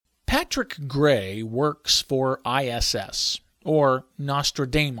Patrick Gray works for ISS, or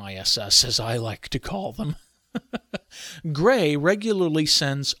NostradamISS as I like to call them. Gray regularly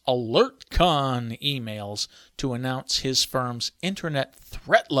sends AlertCon emails to announce his firm's Internet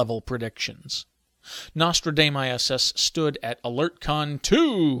threat level predictions. NostradamISS stood at AlertCon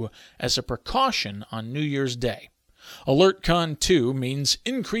 2 as a precaution on New Year's Day. AlertCon 2 means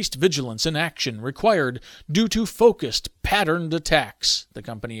increased vigilance and action required due to focused, patterned attacks, the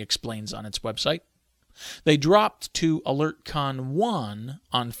company explains on its website. They dropped to AlertCon 1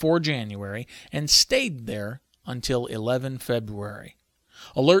 on 4 January and stayed there until 11 February.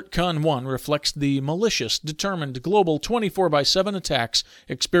 AlertCon 1 reflects the malicious, determined global 24/7 attacks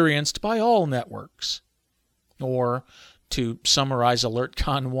experienced by all networks. Or, to summarize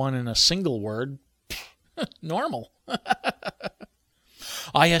AlertCon 1 in a single word, normal.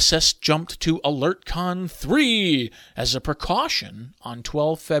 ISS jumped to AlertCon 3 as a precaution on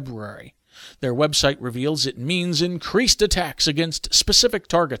 12 February. Their website reveals it means increased attacks against specific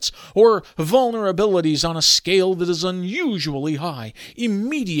targets or vulnerabilities on a scale that is unusually high,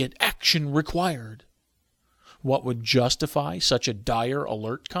 immediate action required. What would justify such a dire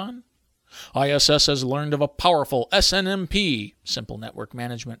AlertCon? ISS has learned of a powerful SNMP, Simple Network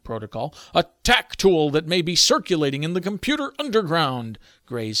Management Protocol, attack tool that may be circulating in the computer underground,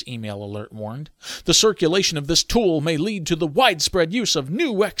 Gray's email alert warned. The circulation of this tool may lead to the widespread use of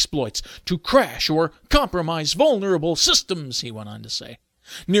new exploits to crash or compromise vulnerable systems, he went on to say.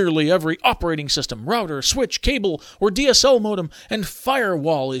 Nearly every operating system, router, switch, cable, or DSL modem and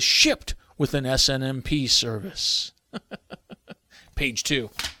firewall is shipped with an SNMP service. Page 2.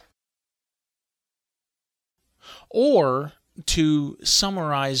 Or, to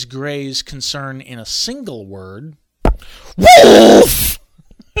summarize Gray's concern in a single word, wolf!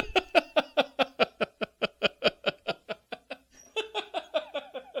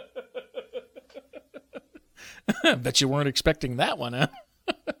 Bet you weren't expecting that one, huh?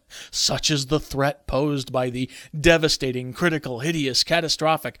 Such is the threat posed by the devastating, critical, hideous,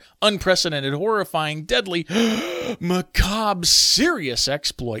 catastrophic, unprecedented, horrifying, deadly, macabre, serious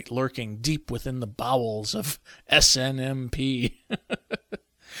exploit lurking deep within the bowels of SNMP.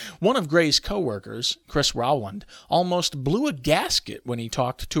 One of Gray's co-workers, Chris Rowland, almost blew a gasket when he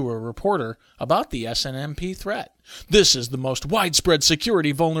talked to a reporter about the SNMP threat. "This is the most widespread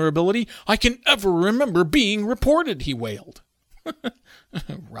security vulnerability I can ever remember being reported," he wailed.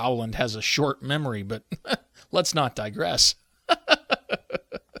 Rowland has a short memory, but let's not digress.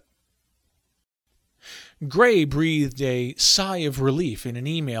 Gray breathed a sigh of relief in an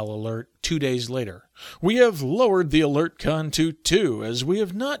email alert 2 days later. "We have lowered the AlertCon to 2, as we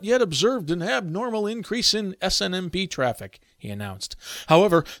have not yet observed an abnormal increase in SNMP traffic," he announced.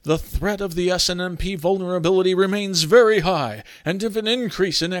 "However, the threat of the SNMP vulnerability remains very high, and if an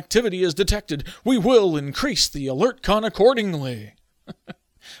increase in activity is detected, we will increase the AlertCon accordingly."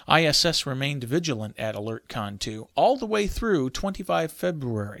 ISS remained vigilant at AlertCon 2 all the way through 25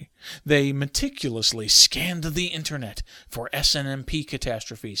 February. They meticulously scanned the Internet for SNMP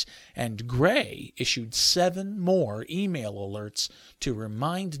catastrophes, and Gray issued 7 more email alerts to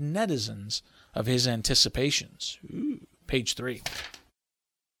remind netizens of his anticipations. Page 3.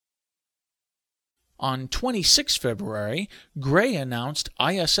 On 26 February, Gray announced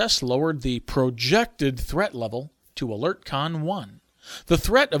ISS lowered the projected threat level to AlertCon 1. "The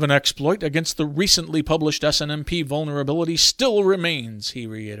threat of an exploit against the recently published SNMP vulnerability still remains," he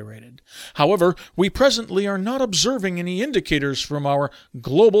reiterated. "However, we presently are not observing any indicators from our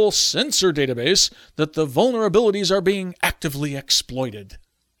global sensor database that the vulnerabilities are being actively exploited."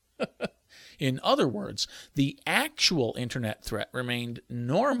 In other words, the actual Internet threat remained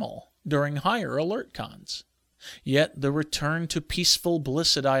normal during higher AlertCons. Yet the return to peaceful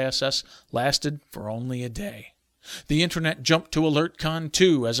bliss at ISS lasted for only a day. The Internet jumped to AlertCon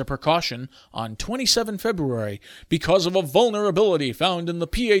 2 as a precaution on 27 February because of a vulnerability found in the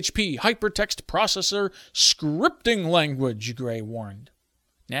PHP hypertext processor scripting language, Gray warned.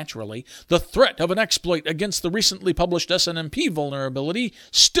 Naturally, the threat of an exploit against the recently published SNMP vulnerability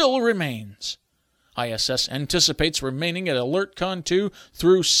still remains. ISS anticipates remaining at AlertCon 2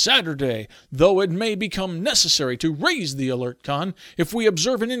 through Saturday, though it may become necessary to raise the AlertCon if we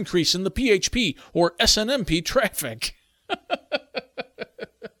observe an increase in the PHP or SNMP traffic.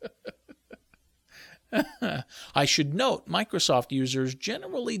 I should note Microsoft users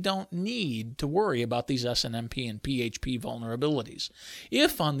generally don't need to worry about these SNMP and PHP vulnerabilities.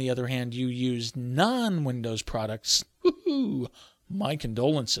 If, on the other hand, you use non-Windows products, my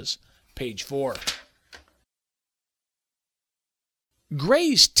condolences. Page 4.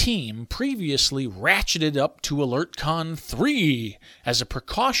 Gray's team previously ratcheted up to AlertCon 3 as a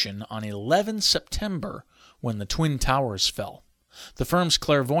precaution on 11 September when the Twin Towers fell. The firm's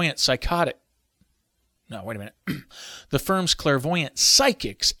clairvoyant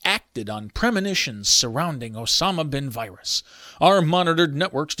psychics acted on premonitions surrounding Osama bin virus. Our monitored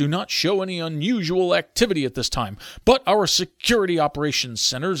networks do not show any unusual activity at this time, but our security operations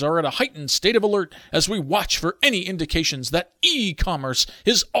centers are at a heightened state of alert as we watch for any indications that e-commerce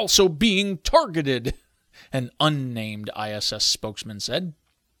is also being targeted, an unnamed ISS spokesman said.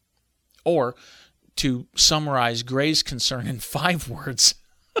 Or, to summarize Gray's concern in 5 words...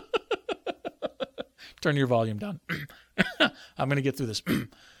 Turn your volume down. I'm going to get through this.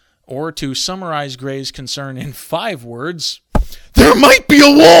 Or to summarize Gray's concern in 5 words, there might be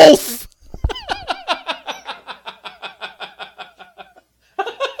a wolf!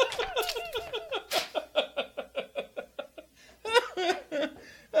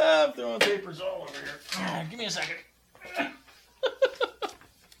 I'm throwing papers all over here. Give me a second.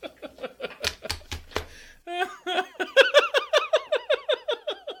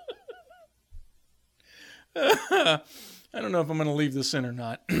 I don't know if I'm going to leave this in or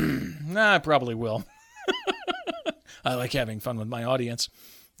not. Nah, I probably will. I like having fun with my audience.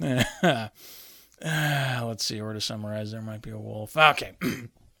 Let's see, or to summarize, there might be a wolf. Okay.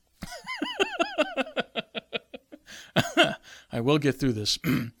 I will get through this.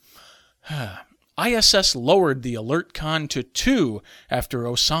 ISS lowered the AlertCon to 2 after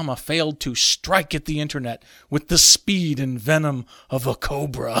Osama failed to strike at the internet with the speed and venom of a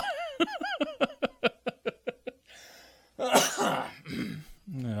cobra.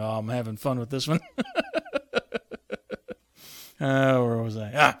 Oh, I'm having fun with this one. Where was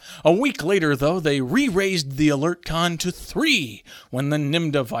I? A week later, though, they re-raised the AlertCon to 3 when the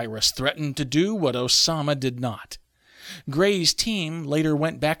NIMDA virus threatened to do what Osama did not. Gray's team later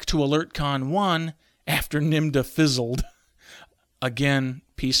went back to AlertCon 1 after NIMDA fizzled. Again,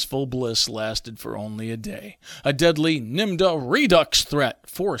 peaceful bliss lasted for only a day. A deadly NIMDA redux threat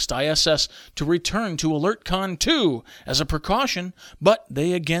forced ISS to return to AlertCon 2 as a precaution, but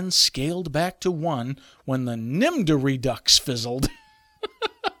they again scaled back to 1 when the NIMDA redux fizzled.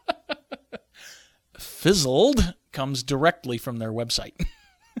 Fizzled comes directly from their website.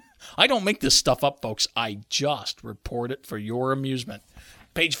 I don't make this stuff up, folks. I just report it for your amusement.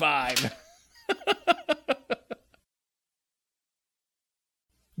 Page 5.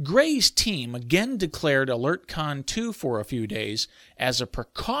 Gray's team again declared AlertCon 2 for a few days as a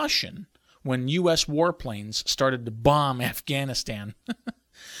precaution when U.S. warplanes started to bomb Afghanistan.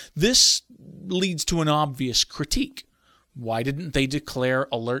 This leads to an obvious critique. Why didn't they declare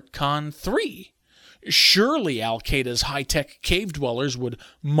AlertCon 3? Surely Al-Qaeda's high-tech cave dwellers would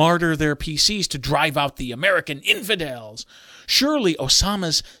martyr their PCs to drive out the American infidels. Surely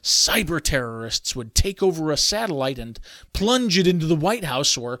Osama's cyber-terrorists would take over a satellite and plunge it into the White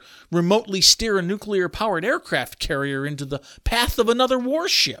House or remotely steer a nuclear-powered aircraft carrier into the path of another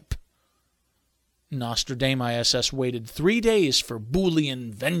warship. NostradamISS waited 3 days for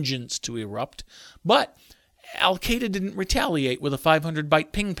Boolean vengeance to erupt, but Al-Qaeda didn't retaliate with a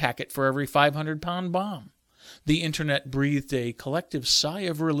 500-byte ping packet for every 500-pound bomb. The internet breathed a collective sigh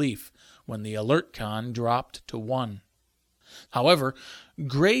of relief when the AlertCon dropped to 1. However,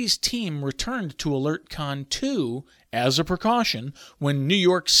 Gray's team returned to AlertCon 2 as a precaution when New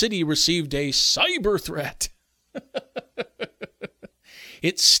York City received a cyber threat.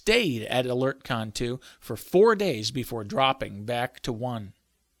 It stayed at AlertCon 2 for 4 days before dropping back to 1.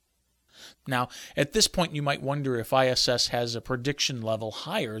 Now, at this point, you might wonder if ISS has a prediction level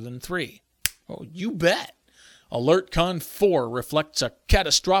higher than 3. Oh, you bet. AlertCon 4 reflects a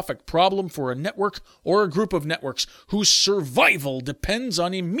catastrophic problem for a network or a group of networks whose survival depends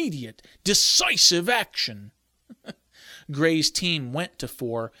on immediate, decisive action. Gray's team went to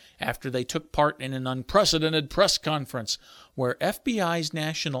 4 after they took part in an unprecedented press conference where FBI's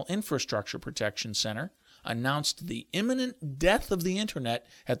National Infrastructure Protection Center announced the imminent death of the internet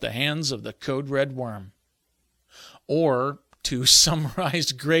at the hands of the Code Red Worm. Or, to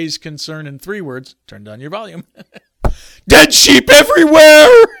summarize Gray's concern in 3 words, turn down your volume, dead sheep everywhere!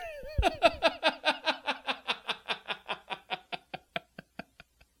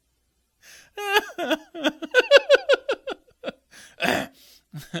 I'm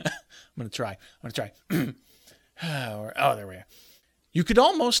going to try. Oh, there we are. You could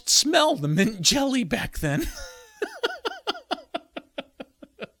almost smell the mint jelly back then.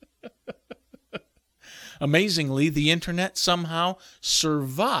 Amazingly, the internet somehow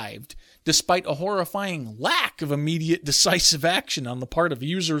survived despite a horrifying lack of immediate decisive action on the part of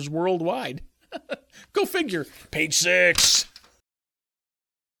users worldwide. Go figure. Page 6.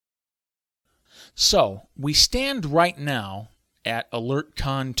 So, we stand right now at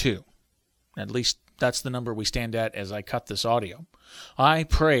AlertCon 2. At least that's the number we stand at as I cut this audio. I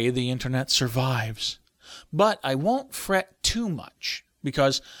pray the internet survives. But I won't fret too much,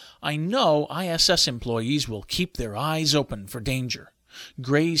 because I know ISS employees will keep their eyes open for danger.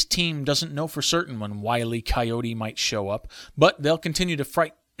 Gray's team doesn't know for certain when Wile E. Coyote might show up, but they'll continue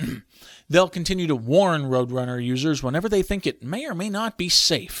to they'll continue to warn Roadrunner users whenever they think it may or may not be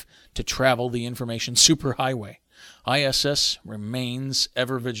safe to travel the information superhighway. ISS remains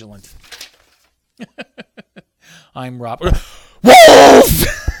ever vigilant. I'm Rob. Wolf!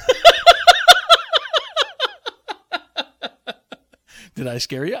 Did I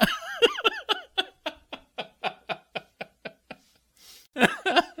scare you?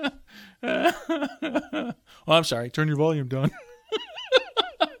 Oh, I'm sorry. Turn your volume down.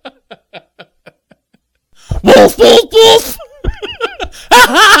 Wolf, wolf, wolf!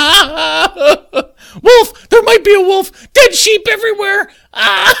 Wolf! There might be a wolf! Dead sheep everywhere!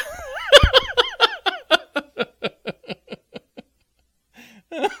 Ah!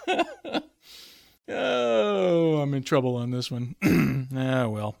 Oh, I'm in trouble on this one. Ah,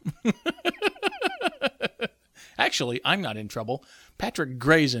 well. Actually, I'm not in trouble. Patrick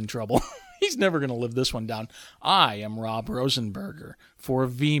Gray's in trouble. He's never going to live this one down. I am Rob Rosenberger for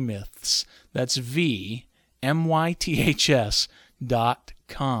vMyths. That's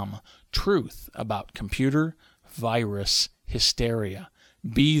VMYTHS.com. Truth about computer virus hysteria.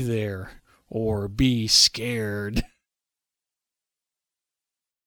 Be there or be scared.